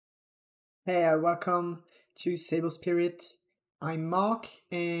Hey, welcome to Sable Spirit. I'm Mark,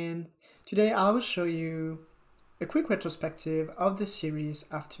 and today I will show you a quick retrospective of the series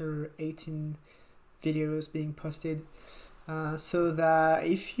after 18 videos being posted, so that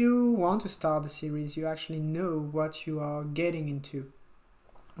if you want to start the series, you actually know what you are getting into.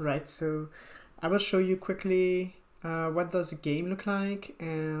 Right, so I will show you quickly what does the game look like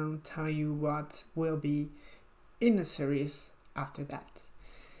and tell you what will be in the series after that.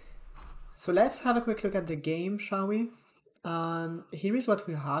 So let's have a quick look at the game, shall we? Here is what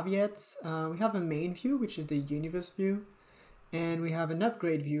we have yet. We have a main view, which is the universe view, and we have an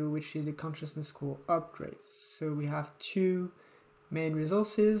upgrade view, which is the consciousness core upgrade. So we have two main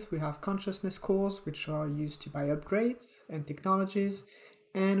resources. We have consciousness cores, which are used to buy upgrades and technologies,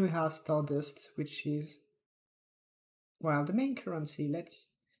 and we have stardust, which is, well, the main currency. Let's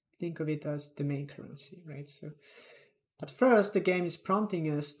think of it as the main currency, right? So at first, the game is prompting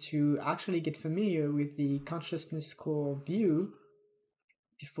us to actually get familiar with the consciousness core view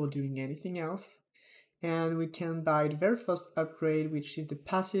before doing anything else. And we can buy the very first upgrade, which is the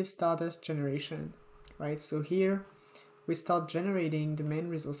passive stardust generation, right? So here we start generating the main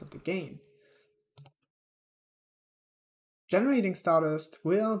resource of the game. Generating stardust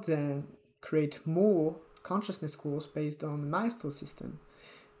will then create more consciousness cores based on the milestone system.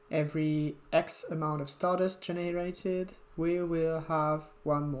 Every X amount of stardust generated, we will have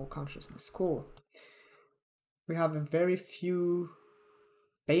one more consciousness core. We have a very few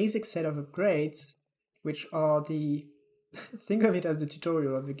basic set of upgrades, which are the think of it as the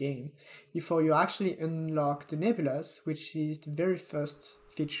tutorial of the game, before you actually unlock the nebulas, which is the very first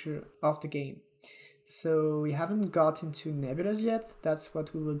feature of the game. So we haven't got into nebulas yet. That's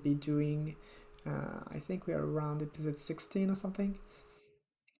what we will be doing. I think we are around episode 16 or something.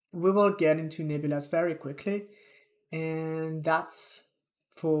 We will get into nebulas very quickly, and that's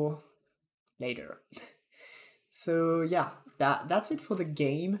for later. So yeah, that's it for the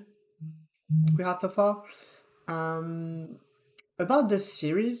game we have so far. About this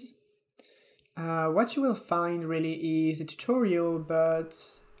series, what you will find really is a tutorial, but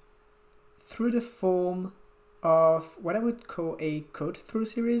through the form of what I would call a code through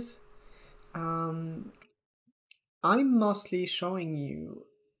series. I'm mostly showing you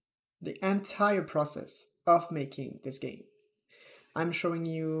the entire process of making this game. I'm showing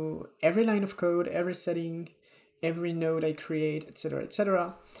you every line of code, every setting, every node I create, etc.,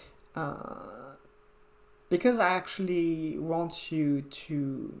 etc. Because I actually want you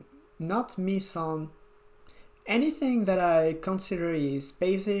to not miss on anything that I consider is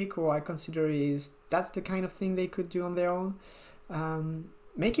basic or I consider is that's the kind of thing they could do on their own.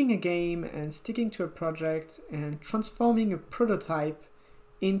 Making a game and sticking to a project and transforming a prototype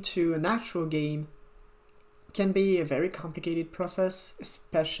into an actual game can be a very complicated process,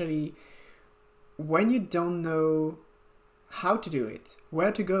 especially when you don't know how to do it,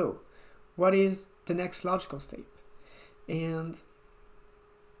 where to go, what is the next logical step. And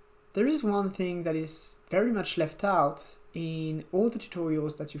there is one thing that is very much left out in all the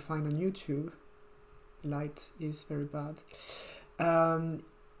tutorials that you find on YouTube. Light is very bad.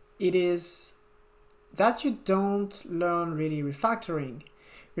 It is that you don't learn really refactoring.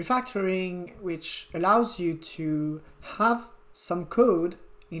 Refactoring, which allows you to have some code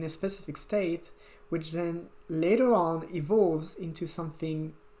in a specific state, which then later on evolves into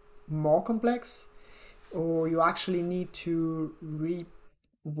something more complex, or you actually need to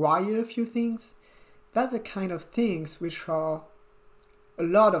rewire a few things. That's the kind of things which are a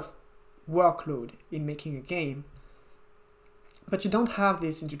lot of workload in making a game. But you don't have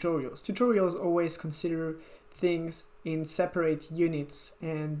this in tutorials. Tutorials always consider things in separate units,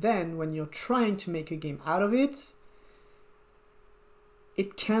 and then when you're trying to make a game out of it,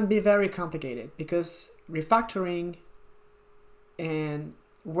 it can be very complicated because refactoring and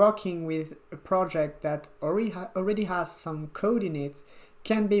working with a project that already has some code in it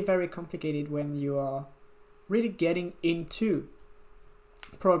can be very complicated when you are really getting into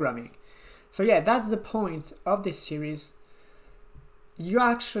programming. So yeah, that's the point of this series. You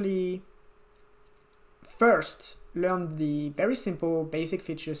actually first learn the very simple basic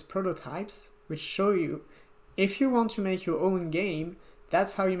features prototypes, which show you if you want to make your own game,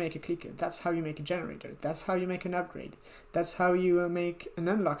 that's how you make a clicker, that's how you make a generator, that's how you make an upgrade, that's how you make an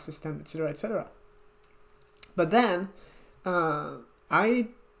unlock system, etc., etc. But then I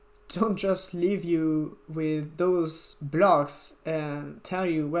don't just leave you with those blocks and tell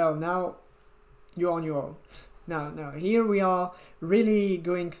you, well, now you're on your own. No, here we are really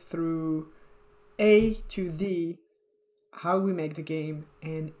going through A to D, how we make the game,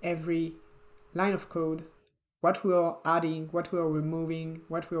 and every line of code what we are adding, what we are removing,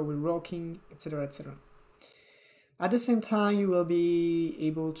 what we are reworking, etc., etc. At the same time, you will be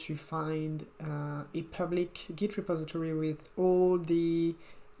able to find a public Git repository with all the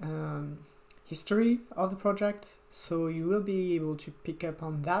history of the project, so you will be able to pick up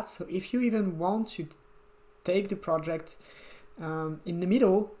on that. So if you even want to take the project in the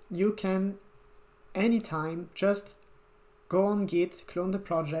middle, you can anytime just go on Git, clone the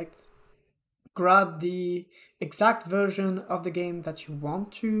project, grab the exact version of the game that you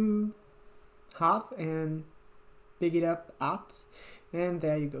want to have and pick it up at, and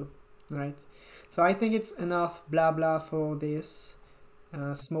there you go, right? So I think it's enough blah blah for this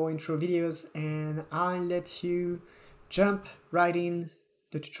small intro videos, and I'll let you jump right in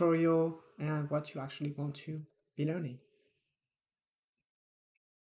the tutorial and what you actually want to be learning.